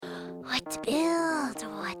What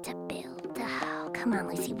to build? Oh, come on,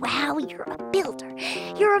 Lucy. Wow, you're a builder.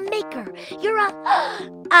 You're a maker.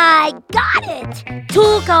 I got it!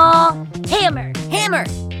 Tool call. Hammer.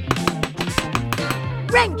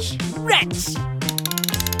 Wrench.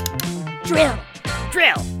 Drill.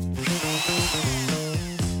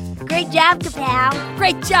 Great job, Kapow.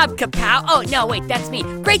 Great job, Kapow. Oh, no, wait, that's me.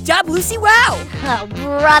 Great job, Lucy. Wow. Oh,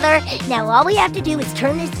 brother. Now all we have to do is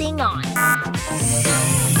turn this thing on.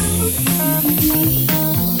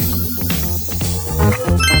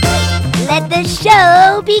 Let the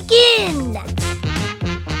show begin.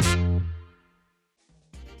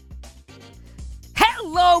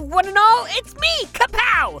 Hello, one and all. It's me,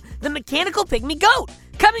 Kapow, the mechanical pygmy goat,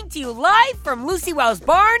 coming to you live from Lucy Wow's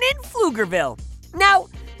barn in Pflugerville. Now,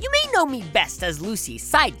 you may know me best as Lucy's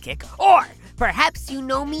sidekick, or perhaps you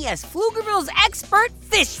know me as Pflugerville's expert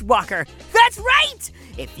fish walker. That's right!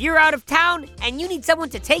 If you're out of town and you need someone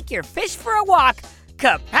to take your fish for a walk,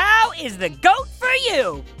 Kapow is the goat for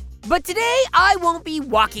you. But today, I won't be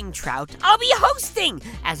walking trout. I'll be hosting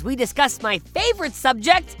as we discuss my favorite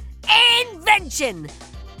subject, invention.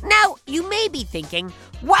 Now, you may be thinking,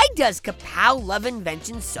 why does Kapow love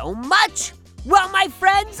invention so much? Well, my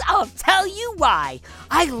friends, I'll tell you why.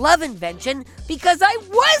 I love invention because I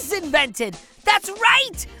was invented. That's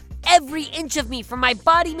right! Every inch of me, from my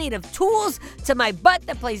body made of tools to my butt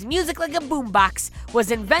that plays music like a boombox,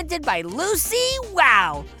 was invented by Lucy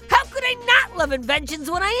Wow. How could I not love inventions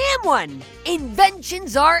when I am one?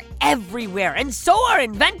 Inventions are everywhere, and so are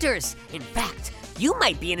inventors. In fact, you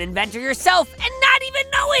might be an inventor yourself and not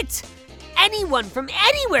even know it. Anyone from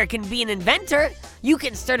anywhere can be an inventor. You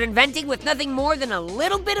can start inventing with nothing more than a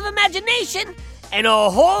little bit of imagination and a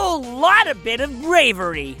whole lot of bit of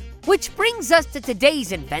bravery. Which brings us to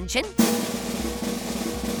today's invention,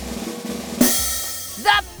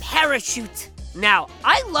 the parachute. Now,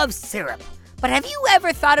 I love syrup, but have you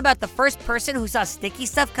ever thought about the first person who saw sticky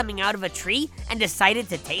stuff coming out of a tree and decided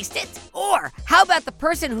to taste it? Or how about the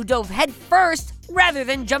person who dove head first rather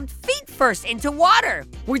than jumped feet first into water?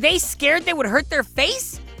 Were they scared they would hurt their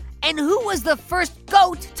face? And who was the first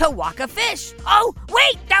goat to walk a fish? Oh,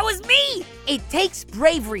 wait, that was me! It takes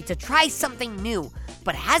bravery to try something new.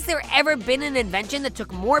 But has there ever been an invention that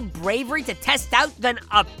took more bravery to test out than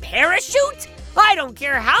a parachute? I don't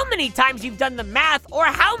care how many times you've done the math or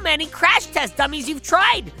how many crash test dummies you've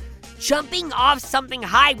tried. Jumping off something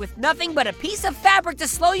high with nothing but a piece of fabric to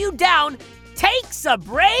slow you down takes a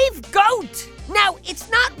brave goat. Now, it's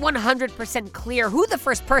not 100% clear who the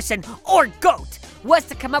first person, or goat, was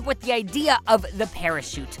to come up with the idea of the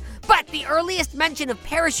parachute. But the earliest mention of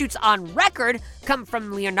parachutes on record come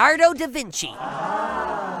from Leonardo da Vinci.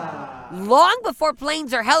 Long before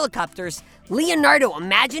planes or helicopters, Leonardo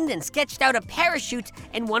imagined and sketched out a parachute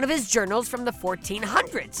in one of his journals from the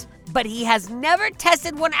 1400s. But he has never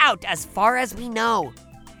tested one out as far as we know.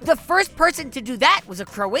 The first person to do that was a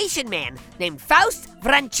Croatian man named Faust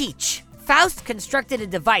Vrancic. Faust constructed a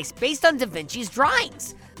device based on Da Vinci's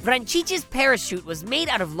drawings. Vrancic's parachute was made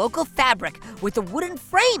out of local fabric with a wooden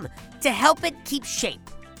frame to help it keep shape.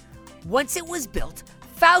 Once it was built,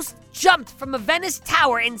 Faust jumped from a Venice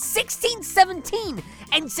tower in 1617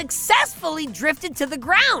 and successfully drifted to the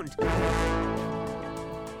ground.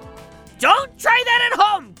 Don't try that at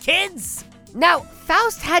home, kids! Now,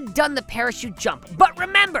 Faust had done the parachute jump, but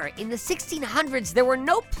remember, in the 1600s there were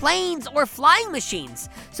no planes or flying machines,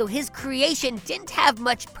 so his creation didn't have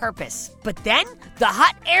much purpose. But then, the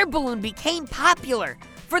hot air balloon became popular.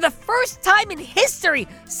 For the first time in history,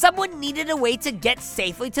 someone needed a way to get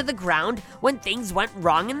safely to the ground when things went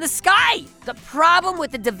wrong in the sky. The problem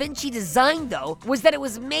with the Da Vinci design, though, was that it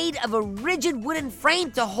was made of a rigid wooden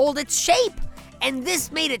frame to hold its shape, and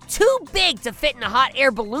this made it too big to fit in a hot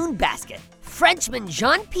air balloon basket. Frenchman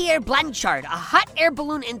Jean-Pierre Blanchard, a hot air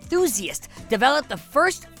balloon enthusiast, developed the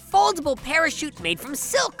first foldable parachute made from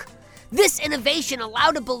silk. This innovation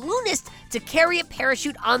allowed a balloonist to carry a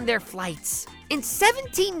parachute on their flights. In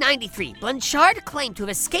 1793, Blanchard claimed to have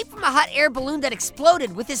escaped from a hot air balloon that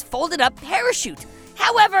exploded with his folded-up parachute.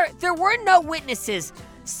 However, there were no witnesses,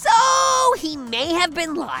 so he may have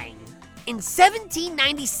been lying. In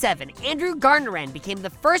 1797, Andrew Garnerin became the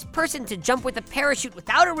first person to jump with a parachute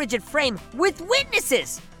without a rigid frame with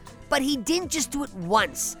witnesses. But he didn't just do it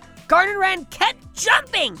once. Garnerin kept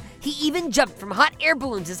jumping. He even jumped from hot air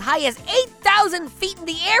balloons as high as 8,000 feet in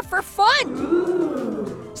the air for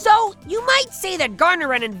fun. So you might say that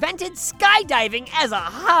Garnerin invented skydiving as a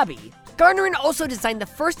hobby. Garnerin also designed the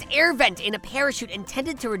first air vent in a parachute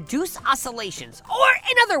intended to reduce oscillations. Or,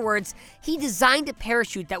 in other words, he designed a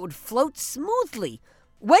parachute that would float smoothly.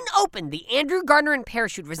 When opened, the Andrew Gardner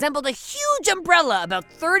parachute resembled a huge umbrella about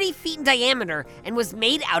 30 feet in diameter and was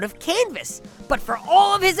made out of canvas. But for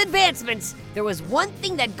all of his advancements, there was one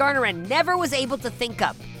thing that Gardner never was able to think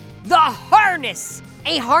up: the harness!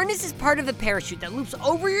 A harness is part of the parachute that loops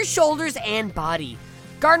over your shoulders and body.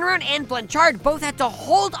 Gardner and Anne Blanchard both had to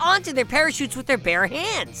hold onto their parachutes with their bare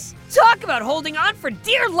hands. Talk about holding on for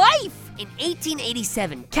dear life! In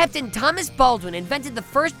 1887, Captain Thomas Baldwin invented the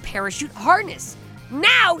first parachute harness.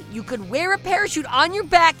 Now, you could wear a parachute on your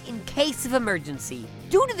back in case of emergency.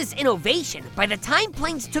 Due to this innovation, by the time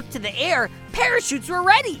planes took to the air, parachutes were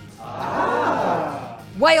ready.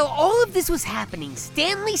 While all of this was happening,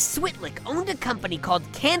 Stanley Switlick owned a company called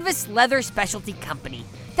Canvas Leather Specialty Company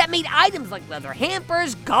that made items like leather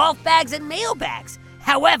hampers, golf bags, and mail bags.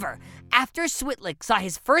 However, after Switlick saw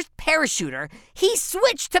his first parachuter, he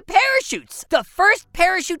switched to parachutes. The first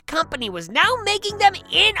parachute company was now making them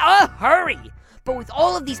in a hurry. But with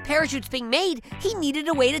all of these parachutes being made, he needed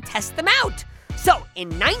a way to test them out. So, in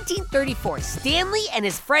 1934, Stanley and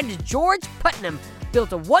his friend George Putnam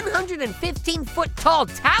built a 115-foot tall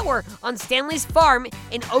tower on Stanley's farm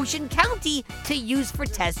in Ocean County to use for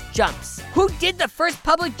test jumps. Who did the first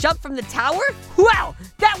public jump from the tower? Well,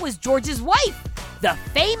 that was George's wife, the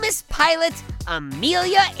famous pilot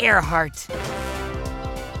Amelia Earhart.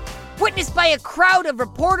 Witnessed by a crowd of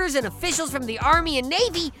reporters and officials from the Army and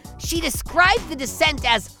Navy, she described the descent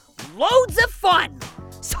as loads of fun.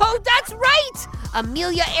 So that's right!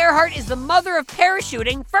 Amelia Earhart is the mother of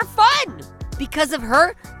parachuting for fun. Because of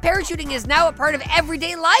her, parachuting is now a part of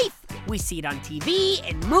everyday life. We see it on TV,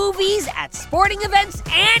 in movies, at sporting events,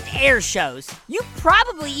 and air shows. You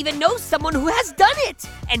probably even know someone who has done it.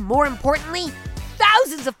 And more importantly,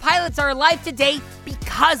 thousands of pilots are alive today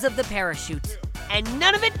because of the parachute. And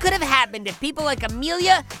none of it could have happened if people like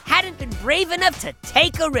Amelia hadn't been brave enough to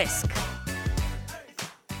take a risk.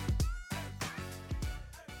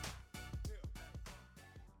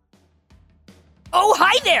 Oh,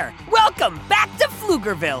 hi there! Welcome back to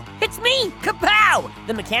Pflugerville. It's me, Kapow,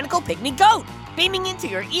 the mechanical pygmy goat, beaming into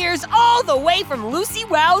your ears all the way from Lucy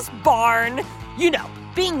Wow's barn. You know,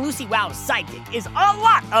 being Lucy Wow's sidekick is a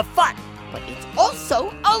lot of fun, but it's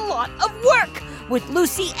also a lot of work. With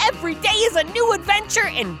Lucy, every day is a new adventure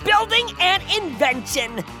in building and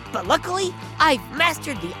invention. But luckily, I've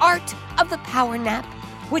mastered the art of the power nap,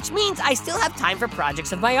 which means I still have time for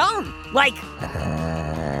projects of my own, like...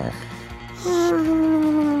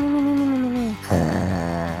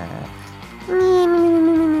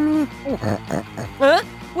 Huh?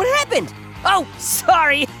 What happened? Oh,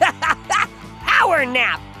 sorry. Power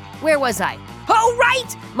nap. Where was I? Oh,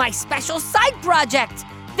 right! My special side project.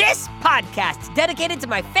 This podcast dedicated to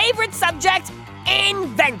my favorite subject,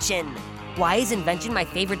 invention. Why is invention my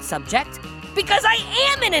favorite subject? Because I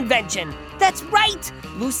am an invention. That's right.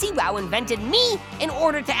 Lucy Wow invented me in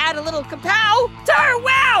order to add a little kapow to her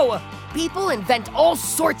wow. People invent all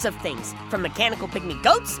sorts of things, from mechanical pygmy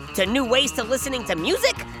goats to new ways to listening to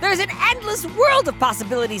music. There's an endless world of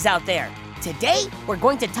possibilities out there. Today, we're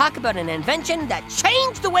going to talk about an invention that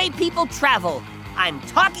changed the way people travel. I'm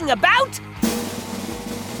talking about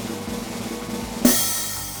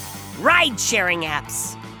ride-sharing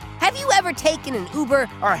apps. Have you ever taken an Uber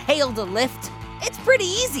or hailed a Lyft? It's pretty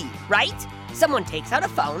easy, right? Someone takes out a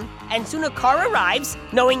phone, and soon a car arrives,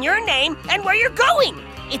 knowing your name and where you're going.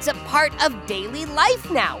 It's a part of daily life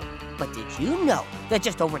now. But did you know that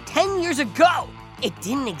just over 10 years ago, it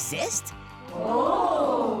didn't exist?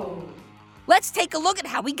 Whoa! Let's take a look at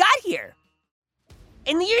how we got here.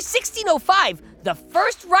 In the year 1605, the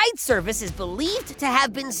first ride service is believed to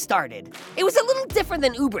have been started. It was a little different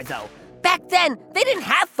than Uber, though. Back then, they didn't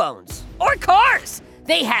have phones or cars.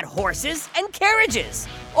 They had horses and carriages,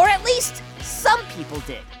 or at least some people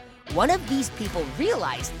did. One of these people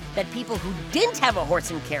realized that people who didn't have a horse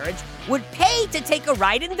and carriage would pay to take a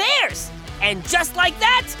ride in theirs. And just like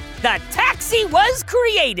that, the taxi was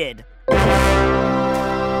created.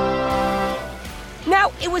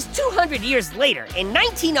 Now, it was 200 years later, in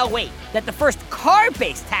 1908, that the first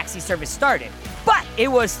car-based taxi service started. But it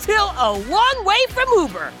was still a long way from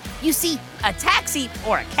Uber. You see, a taxi,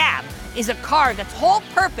 or a cab, is a car that's whole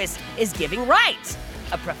purpose is giving rides.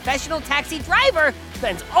 A professional taxi driver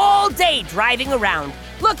spends all day driving around,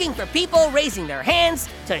 looking for people raising their hands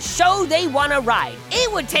to show they want a ride.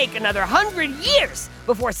 It would take another 100 years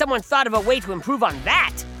before someone thought of a way to improve on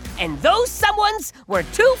that. And those someones were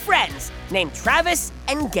two friends named Travis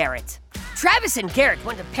and Garrett. Travis and Garrett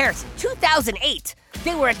went to Paris in 2008.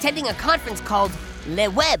 They were attending a conference called Le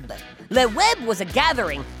Web. Le Web was a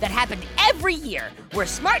gathering that happened every year where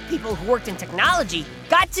smart people who worked in technology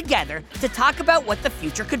got together to talk about what the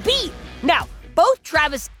future could be. Now, both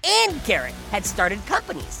Travis and Garrett had started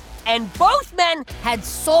companies, and both men had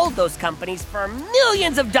sold those companies for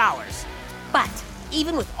millions of dollars. But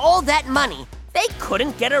even with all that money, they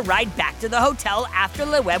couldn't get a ride back to the hotel after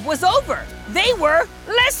Le Web was over. They were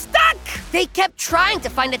stuck. They kept trying to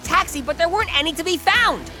find a taxi, but there weren't any to be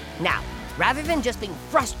found. Now, rather than just being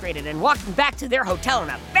frustrated and walking back to their hotel in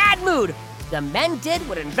a bad mood, the men did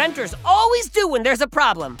what inventors always do when there's a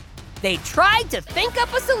problem. They tried to think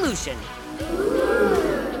up a solution.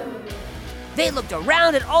 They looked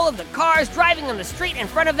around at all of the cars driving on the street in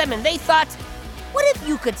front of them, and they thought, what if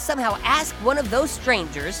you could somehow ask one of those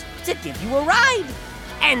strangers to give you a ride?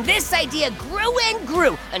 And this idea grew and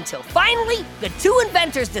grew until finally the two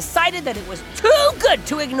inventors decided that it was too good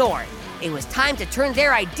to ignore. It was time to turn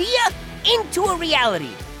their idea into a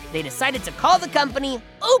reality. They decided to call the company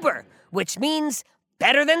Uber, which means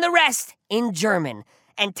better than the rest in German,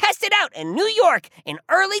 and test it out in New York in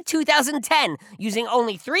early 2010 using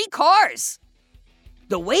only 3 cars.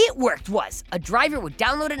 The way it worked was a driver would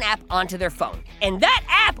download an app onto their phone, and that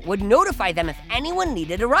app would notify them if anyone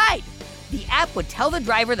needed a ride. The app would tell the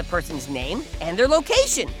driver the person's name and their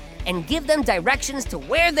location, and give them directions to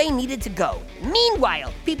where they needed to go.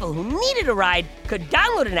 Meanwhile, people who needed a ride could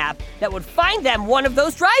download an app that would find them one of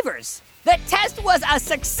those drivers. The test was a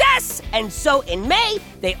success, and so in May,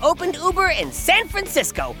 they opened Uber in San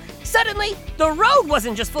Francisco. Suddenly, the road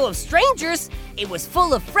wasn't just full of strangers, it was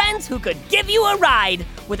full of friends who could give you a ride.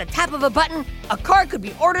 With a tap of a button, a car could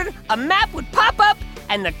be ordered, a map would pop up,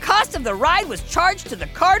 and the cost of the ride was charged to the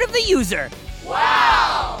card of the user.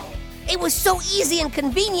 Wow! It was so easy and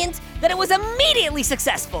convenient that it was immediately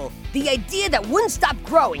successful. The idea that wouldn't stop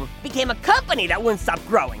growing became a company that wouldn't stop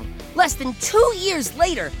growing. Less than 2 years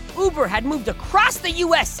later, Uber had moved across the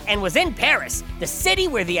US and was in Paris, the city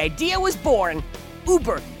where the idea was born.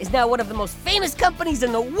 Uber is now one of the most famous companies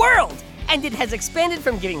in the world, and it has expanded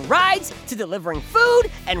from giving rides to delivering food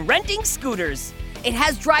and renting scooters. It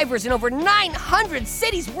has drivers in over 900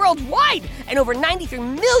 cities worldwide and over 93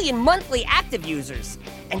 million monthly active users.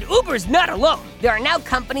 And Uber's not alone. There are now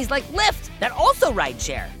companies like Lyft that also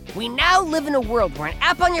rideshare. We now live in a world where an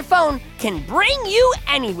app on your phone can bring you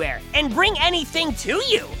anywhere and bring anything to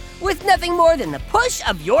you with nothing more than the push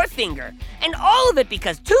of your finger. And all of it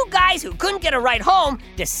because 2 guys who couldn't get a ride home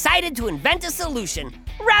decided to invent a solution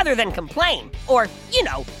rather than complain or,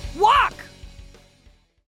 walk.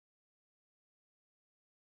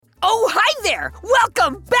 Oh, hi there!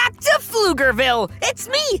 Welcome back to Pflugerville! It's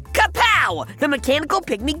me, Kapow, the mechanical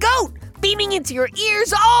pygmy goat, beaming into your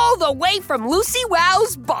ears all the way from Lucy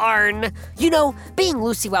Wow's barn. Being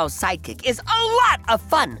Lucy Wow's sidekick is a lot of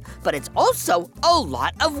fun, but it's also a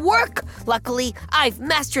lot of work. Luckily, I've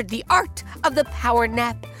mastered the art of the power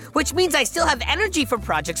nap, which means I still have energy for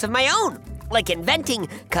projects of my own, like inventing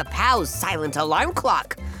Kapow's silent alarm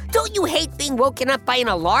clock. Don't you hate being woken up by an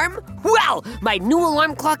alarm? Well, my new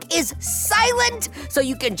alarm clock is silent, so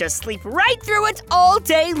you can just sleep right through it all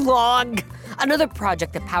day long. Another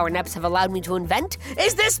project that power naps have allowed me to invent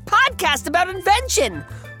is this podcast about invention.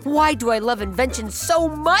 Why do I love invention so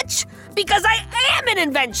much? Because I am an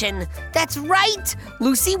invention. That's right.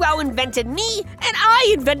 Lucy Wow invented me, and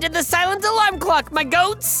I invented the silent alarm clock, my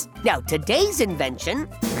goats. Now, today's invention...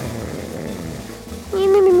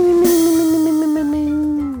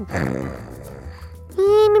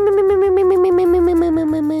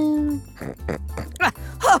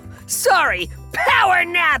 Sorry, power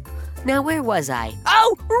nap! Now, where was I?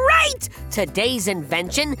 Oh, right! Today's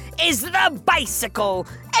invention is the bicycle.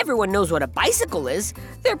 Everyone knows what a bicycle is.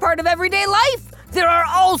 They're part of everyday life. There are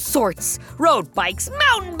all sorts. Road bikes,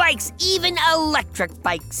 mountain bikes, even electric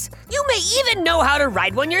bikes. You may even know how to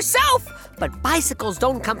ride one yourself. But bicycles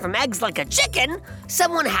don't come from eggs like a chicken.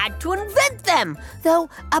 Someone had to invent them. Though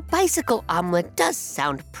a bicycle omelet does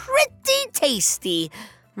sound pretty tasty.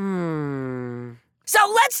 So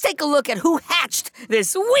let's take a look at who hatched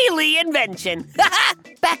this wheelie invention.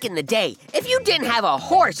 Back in the day, if you didn't have a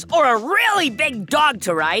horse or a really big dog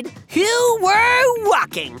to ride, you were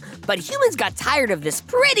walking. But humans got tired of this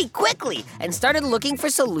pretty quickly and started looking for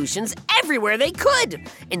solutions everywhere they could.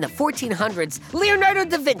 In the 1400s, Leonardo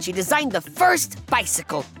da Vinci designed the first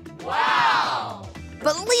bicycle. Wow!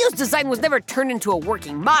 But Leo's design was never turned into a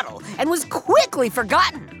working model and was quickly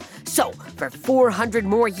forgotten. So, for 400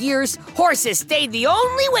 more years, horses stayed the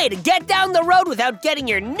only way to get down the road without getting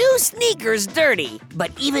your new sneakers dirty.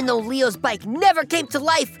 But even though Leo's bike never came to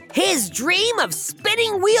life, his dream of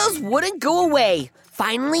spinning wheels wouldn't go away.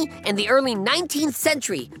 Finally, in the early 19th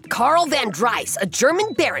century, Karl van Dries, a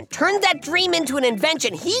German baron, turned that dream into an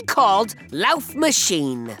invention he called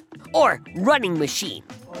Laufmaschine, or running machine.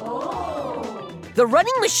 The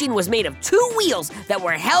running machine was made of 2 wheels that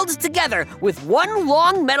were held together with one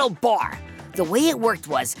long metal bar. The way it worked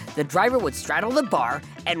was the driver would straddle the bar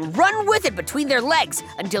and run with it between their legs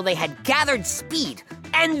until they had gathered speed.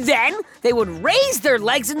 And then they would raise their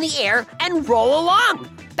legs in the air and roll along,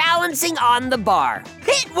 balancing on the bar.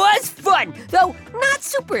 It was fun, though not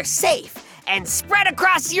super safe, and spread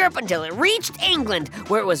across Europe until it reached England,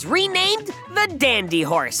 where it was renamed the Dandy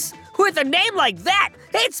Horse. With a name like that,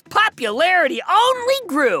 its popularity only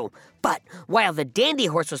grew. But while the Dandy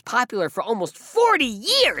Horse was popular for almost 40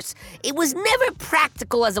 years, it was never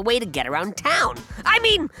practical as a way to get around town. I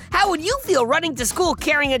mean, how would you feel running to school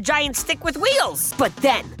carrying a giant stick with wheels? But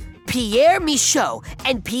then, Pierre Michaud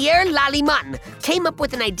and Pierre Lallemand came up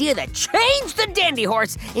with an idea that changed the Dandy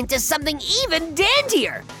Horse into something even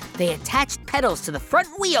dandier. They attached pedals to the front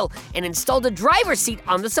wheel and installed a driver's seat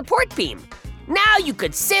on the support beam. Now you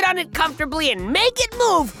could sit on it comfortably and make it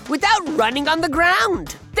move without running on the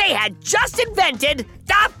ground. They had just invented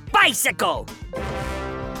the bicycle.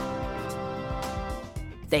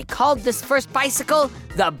 They called this first bicycle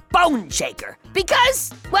the Bone Shaker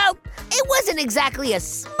because, well, it wasn't exactly a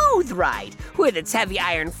smooth ride with its heavy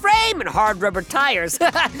iron frame and hard rubber tires.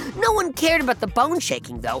 No one cared about the bone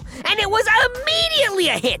shaking though, and it was immediately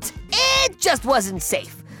a hit. It just wasn't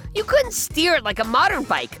safe. You couldn't steer it like a modern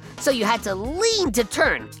bike, so you had to lean to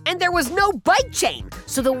turn. And there was no bike chain,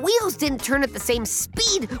 so the wheels didn't turn at the same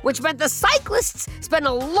speed, which meant the cyclists spent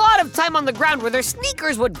a lot of time on the ground where their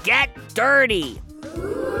sneakers would get dirty.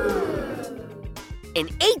 In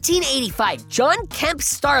 1885, John Kemp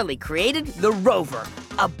Starley created the Rover,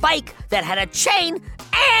 a bike that had a chain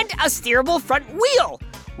and a steerable front wheel.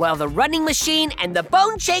 While the running machine and the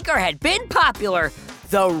Bone Shaker had been popular,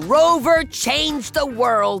 the Rover changed the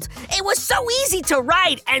world. It was so easy to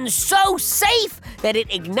ride and so safe that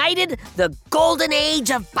it ignited the golden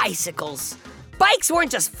age of bicycles. Bikes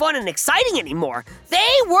weren't just fun and exciting anymore.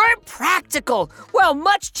 They were practical. Well,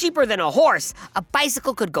 much cheaper than a horse, a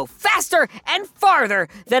bicycle could go faster and farther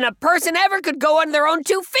than a person ever could go on their own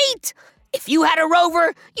 2 feet. If you had a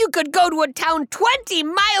Rover, you could go to a town 20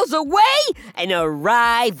 miles away and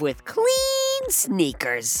arrive with clean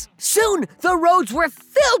sneakers. Soon, the roads were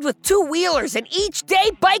filled with 2-wheelers, and each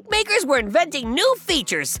day, bike makers were inventing new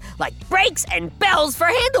features like brakes and bells for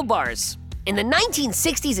handlebars. In the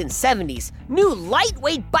 1960s and 70s, new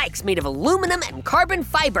lightweight bikes made of aluminum and carbon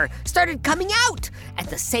fiber started coming out. At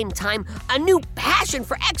the same time, a new passion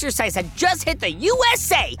for exercise had just hit the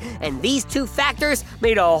USA, and these 2 factors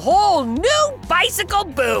made a whole new bicycle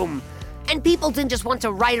boom. And people didn't just want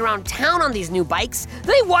to ride around town on these new bikes,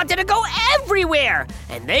 they wanted to go everywhere,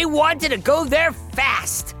 and they wanted to go there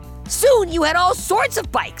fast. Soon you had all sorts of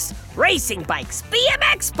bikes. Racing bikes,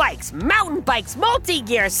 BMX bikes, mountain bikes,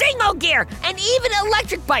 multi-gear, single gear, and even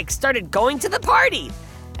electric bikes started going to the party.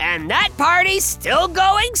 And that party's still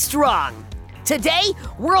going strong. Today,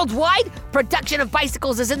 worldwide, production of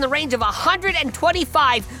bicycles is in the range of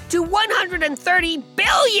 125 to 130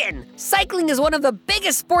 billion. Cycling is one of the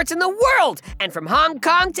biggest sports in the world, and from Hong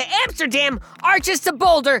Kong to Amsterdam, Arches to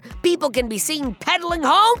Boulder, people can be seen pedaling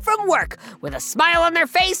home from work with a smile on their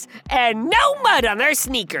face and no mud on their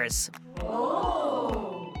sneakers.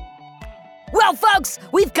 Well, folks,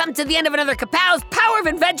 we've come to the end of another Kapow's Power of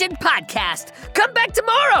Invention podcast. Come back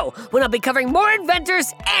tomorrow when I'll be covering more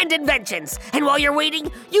inventors and inventions. And while you're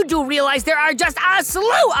waiting, you do realize there are just a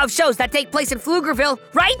slew of shows that take place in Pflugerville,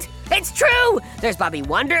 right? It's true! There's Bobby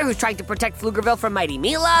Wonder, who's trying to protect Pflugerville from Mighty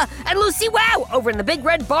Mila, and Lucy Wow over in the Big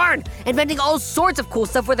Red Barn, inventing all sorts of cool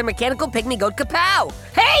stuff with her mechanical pygmy goat Kapow.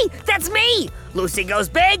 Hey, that's me! Lucy goes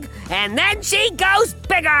big, and then she goes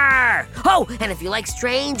bigger! Oh, and if you like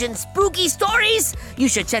strange and spooky stories, you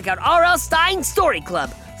should check out R.L. Stein's Story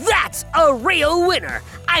Club. That's a real winner!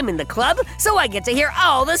 I'm in the club, so I get to hear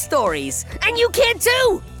all the stories. And you can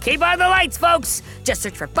too! Keep on the lights, folks! Just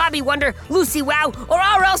search for Bobby Wonder, Lucy Wow, or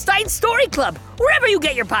R.L. Stein's Story Club, wherever you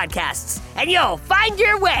get your podcasts, and you'll find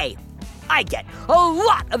your way. I get a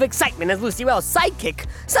lot of excitement as Lucy Wow's sidekick.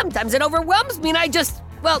 Sometimes it overwhelms me and I just,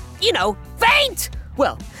 well, you know, faint!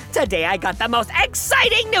 Well, today I got the most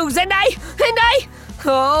exciting news and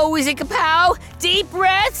oh, Easy Kapow, deep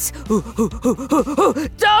breaths,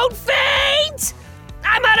 don't faint!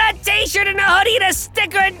 I'm on a t-shirt and a hoodie and a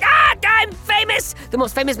sticker and I'm famous! The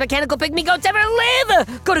most famous mechanical pygmy goats ever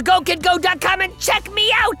live! Go to GoKidGo.com and check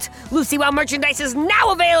me out! Lucy Wow merchandise is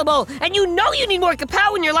now available, and you know you need more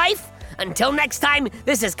Kapow in your life! Until next time,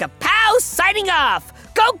 this is Kapow signing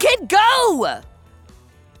off! Go Kid Go!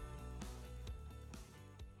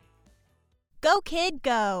 Go Kid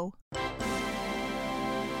Go!